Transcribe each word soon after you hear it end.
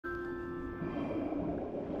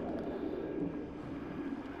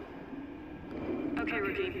Okay,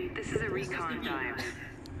 Rookie, this is a recon dive.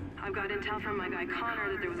 I've got intel from my guy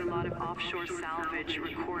Connor that there was a lot of offshore salvage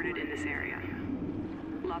recorded in this area.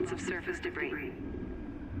 Lots of surface debris.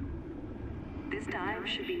 This dive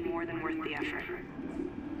should be more than worth the effort.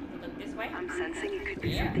 Look this way? I'm sensing it could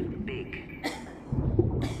be something big.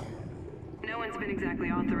 No one's been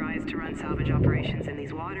exactly authorized to run salvage operations in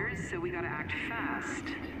these waters, so we gotta act fast.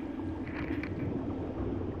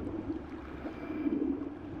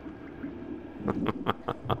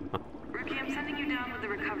 Rookie, I'm sending you down with the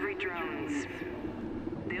recovery drones.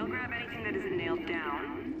 They'll grab anything that isn't nailed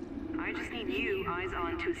down. I just need you, eyes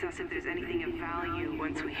on, to assess if there's anything of value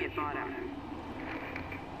once we hit bottom.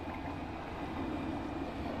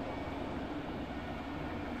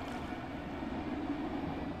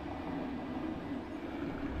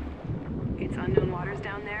 It's unknown waters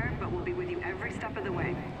down there, but we'll be with you every step of the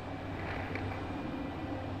way.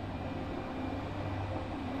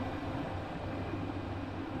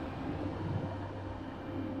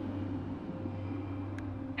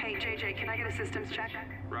 Hey, JJ, can I get a systems check?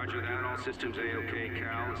 Roger that. All systems A-OK,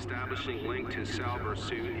 Cal. Establishing link to Salver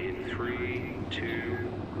suit in 3, 2,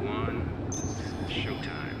 1.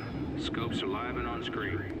 Showtime. Scopes are live and on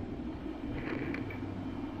screen.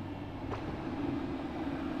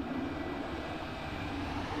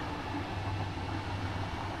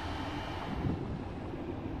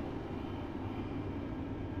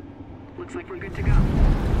 Looks like we're good to go.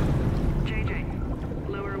 JJ,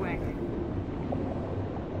 lower away.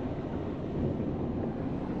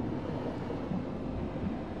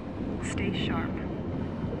 Stay sharp.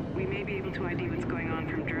 We may be able to ID what's going on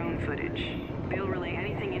from drone footage. They'll relay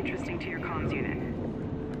anything interesting to your comms unit.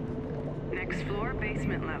 Next floor,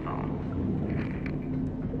 basement level.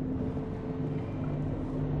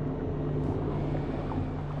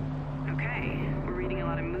 Okay, we're reading a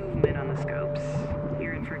lot of movement on the scopes.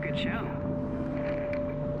 You're in for a good show.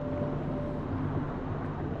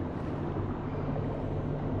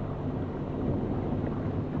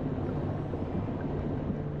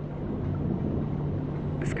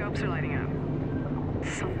 The scopes are lighting up.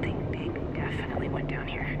 Something big definitely went down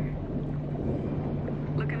here.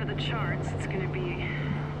 Looking at the charts, it's gonna be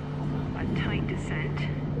a tight descent.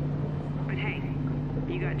 But hey,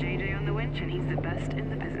 you got JJ on the winch and he's the best in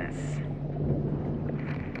the business.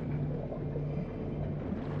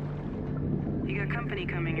 You got company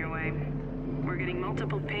coming your way. We're getting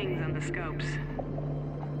multiple pings on the scopes.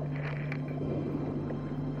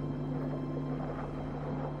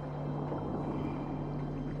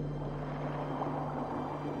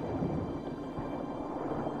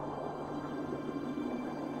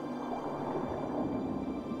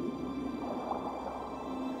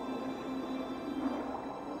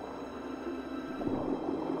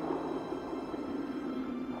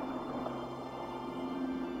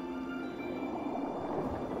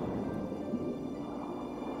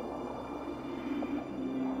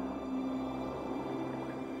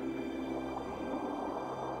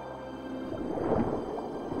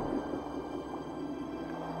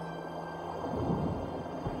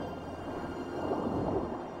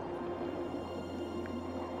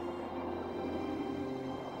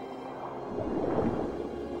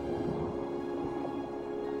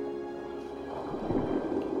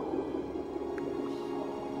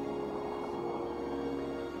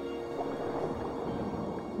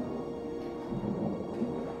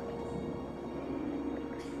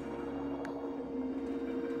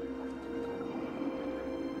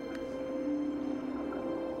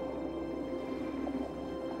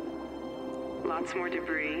 Lots more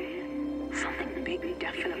debris. Something big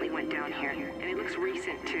definitely went down here, and it looks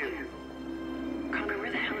recent too. Connor, where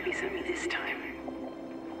the hell have you sent me this time?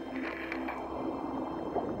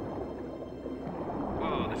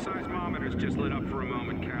 Whoa, the seismometer's just lit up for a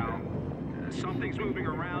moment, Cal. Something's moving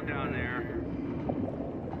around down there.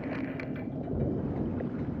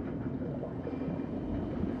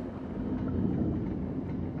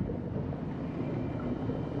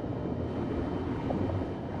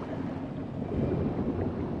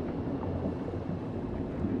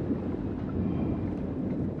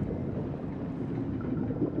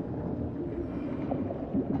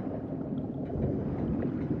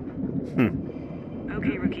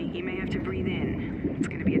 Okay, Rookie, you may have to breathe in. It's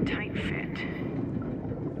gonna be a tight fit.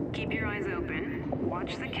 Keep your eyes open,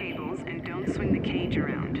 watch the cables, and don't swing the cage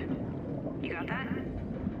around. You got that?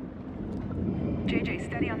 JJ,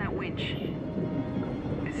 steady on that winch.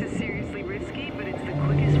 This is seriously risky, but it's the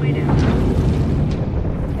quickest way down.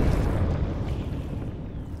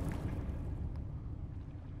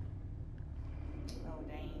 Oh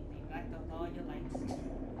dang, they blacked out all your lights.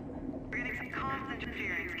 We're getting some comms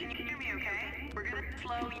interference. Can you hear me okay? We're gonna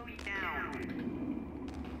slow you down.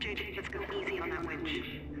 JJ, let's go easy on that winch.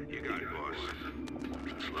 You got it, boss.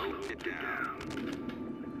 Slow it down.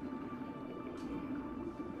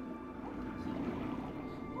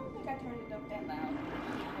 I don't think I turned it up that loud.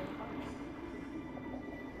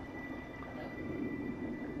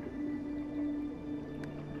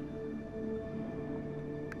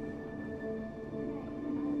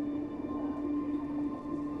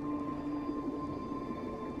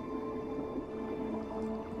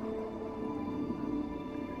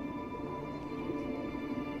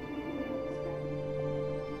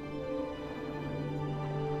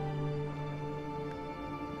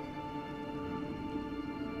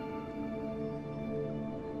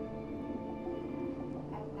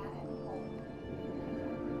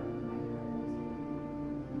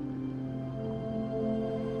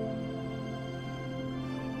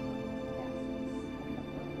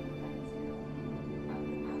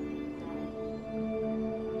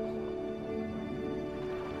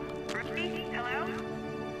 Hello?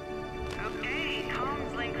 Okay,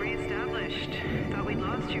 comms link reestablished. Thought we'd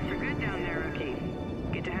lost you for good down there, Rookie.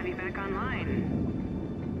 Good to have you back online.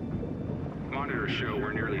 Monitors show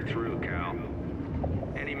we're nearly through, Cal.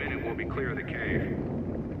 Any minute we'll be clear of the cave.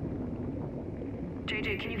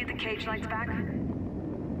 JJ, can you get the cage lights back?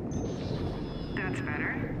 That's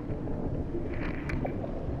better.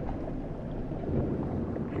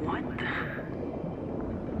 What the?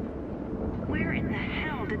 Where in the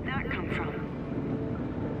hell did that come from?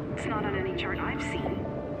 It's not on any chart I've seen.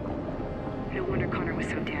 No wonder Connor was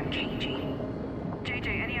so damn cagey. JJ,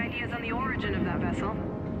 any ideas on the origin of that vessel?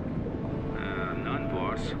 None,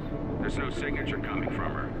 boss. There's no signature coming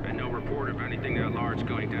from her, and no report of anything that large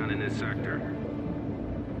going down in this sector.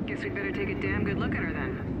 Guess we'd better take a damn good look at her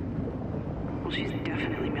then. Well, she's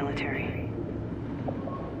definitely military.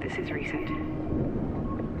 This is recent.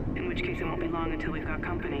 In which case it won't be long until we've got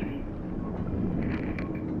company.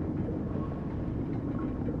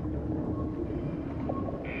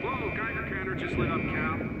 Whoa, Geiger counter just lit up,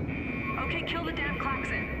 Cal. Okay, kill the damn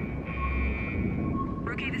klaxon.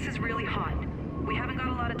 Rookie, this is really hot. We haven't got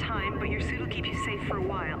a lot of time, but your suit will keep you safe for a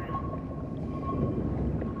while.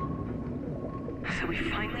 So we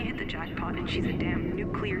finally hit the jackpot, and she's a damn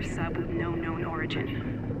nuclear sub with no known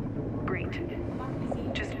origin. Great.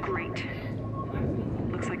 Just great.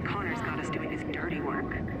 Looks like Connor's got us doing his dirty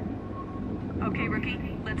work. Okay,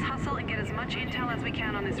 Rookie, let's hustle and get as much intel as we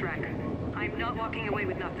can on this wreck. I'm not walking away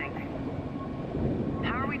with nothing.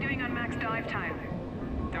 How are we doing on max dive time?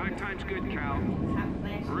 Dive time's good, Cal.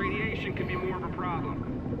 Radiation could be more of a problem.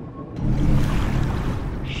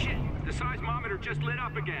 Shit! The seismometer just lit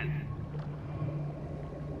up again.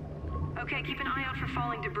 Okay, keep an eye out for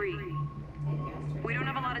falling debris. We don't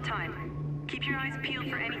have a lot of time. Keep your eyes peeled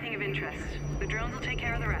for anything of interest. The drones will take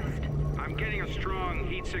care of the rest. I'm getting a strong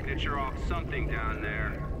heat signature off something down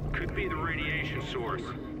there. Could be the radiation source.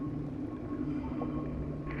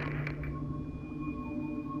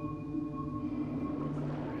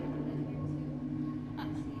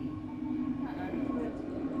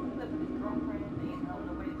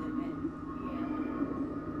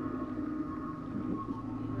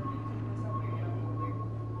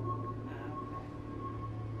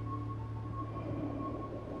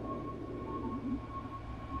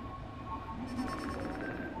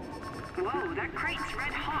 Whoa, that crate's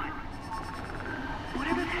red hot.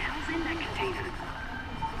 Whatever the hell's in that container?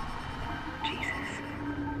 Jesus.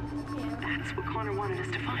 That's what Connor wanted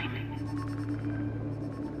us to find.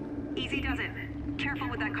 Easy does it. Careful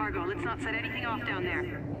with that cargo. Let's not set anything off down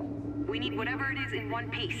there. We need whatever it is in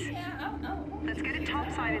one piece. Let's get it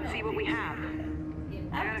topside and see what we have.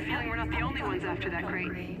 I got a feeling we're not the only ones after that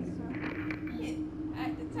crate.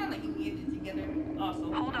 It sounds like you get it together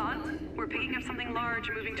also. Hold on. We're picking up something large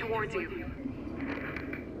moving towards you.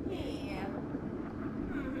 Yeah.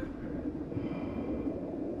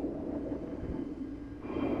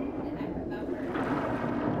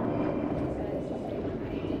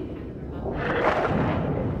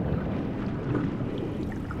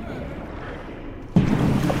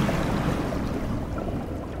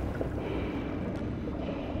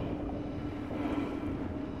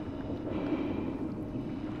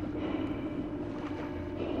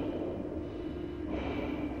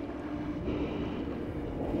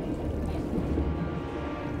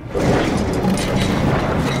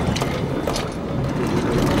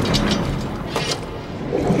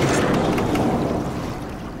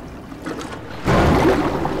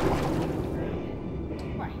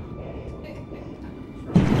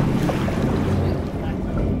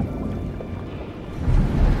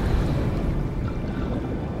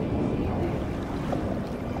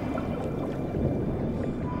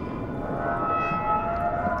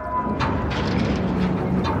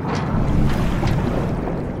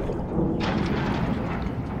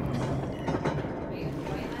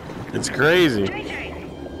 It's crazy. JJ,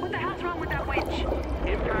 what the hell's wrong with that winch?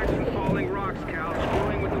 Impacts from falling rocks, Cal.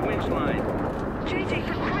 Screwing with the winch line. JJ,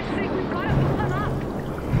 for Christ's sake, we've got to pull them up.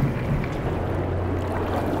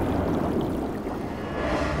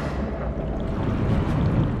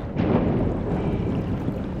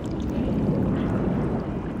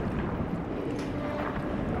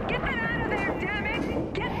 Get them out of there, damn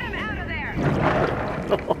it! Get them out of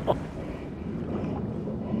there!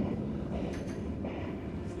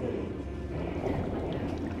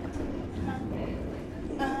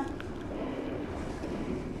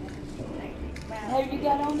 Have you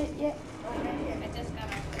got on it yet? I just got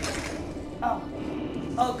on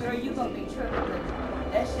it. Oh, girl, you gonna be tripping.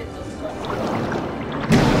 That shit looks fun.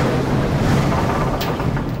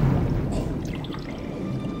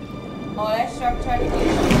 Oh, that shark trying to get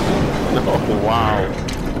you. Oh, wow.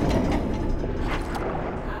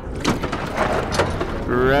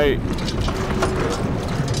 Right.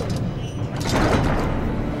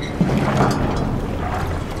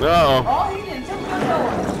 Uh-oh. Oh, he done took your door.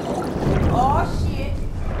 Oh, shit.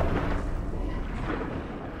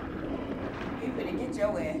 You better get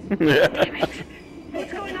your ass.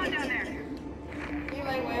 What's going on down there? You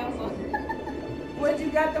like, well, so what you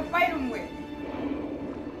got to fight him with?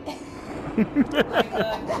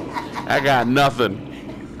 I got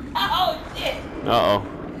nothing. Oh, shit. Uh-oh.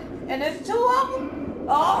 And there's two of them?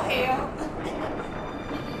 Oh, hell.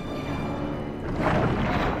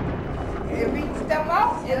 If we step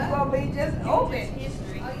out, it's gonna be just open.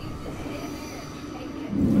 History.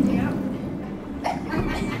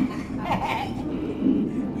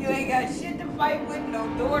 You ain't got shit to fight with, no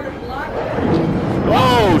door to block.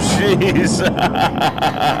 Oh, jeez.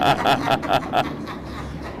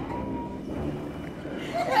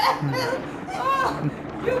 Oh,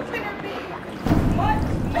 you finna be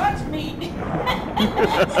much meat.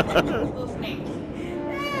 Little snakes.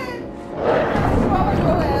 Swallow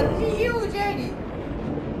your ass. He huge, ain't he?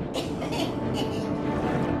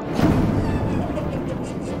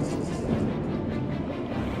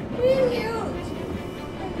 He's huge.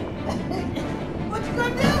 What you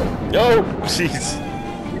gonna do? Oh, jeez.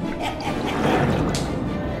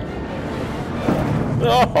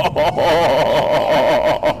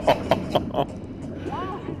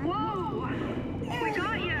 Whoa! We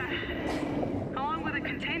got ya! Along with a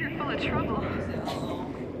container full of trouble.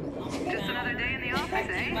 Just another day in the office,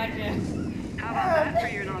 eh? How about that for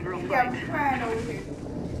your inaugural Yeah, I'm flight? crying over here.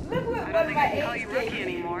 Look what I don't one of think my I can call you aides rookie did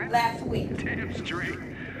anymore. last week. Damn straight.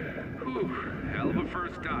 Whew. Hell of a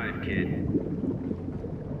first dive, kid.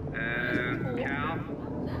 Cal?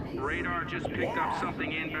 Radar just picked up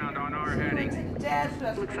something inbound on our We went heading. to the jazz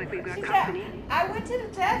festival. Looks like we've got She company. said, I went to the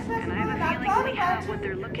jazz festival I have a and I feeling thought we about have you. what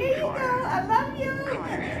they're looking Here you for. go. I love you.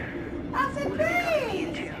 Connor, I said, what have they got me great.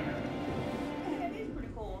 into? That is pretty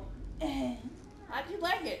cool. How'd you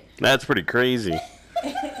like it? That's pretty crazy.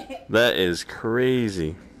 That is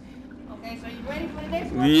crazy. Okay, so you ready for the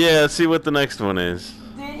next one? Yeah, let's see what the next one is.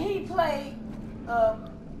 Did he play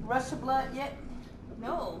Rush of Blood yet?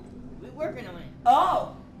 No, we're working on it.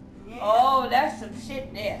 Oh, yeah. Oh, that's some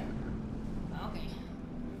shit there. Okay,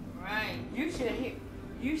 right. You should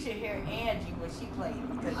hear Angie when she played.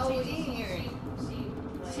 Oh, she heard it.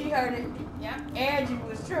 She heard it. Yeah. Angie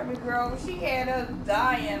was tripping, girl. She had us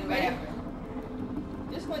dying laughing.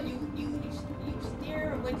 This one you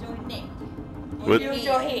steer with your neck. With- Use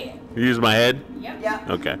your head. You use my head? Yep. Yeah.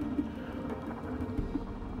 Okay.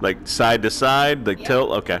 Like side to side, like Yep. tilt?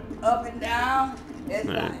 Okay. Up and down. It's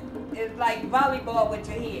Right. like volleyball with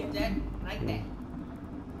your head. Like that.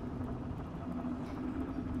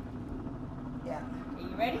 Yeah. Are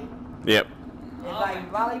you ready? Yep. It's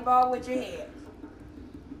like volleyball with your head.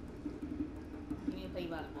 You didn't play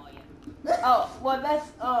volleyball yet. Oh, well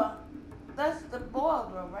that's the ball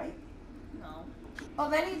girl, right? No. Oh,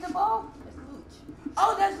 that ain't the ball? That's Luch.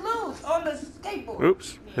 Oh, that's Luch on the skateboard.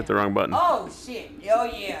 Oops. Hit the wrong button. Oh shit. Oh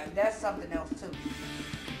yeah, that's something else too.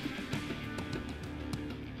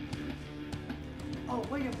 Oh,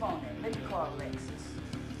 where your phone at? Let me call Alexis.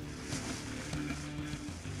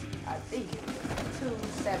 I think it was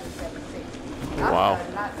 2776. Wow.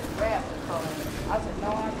 Not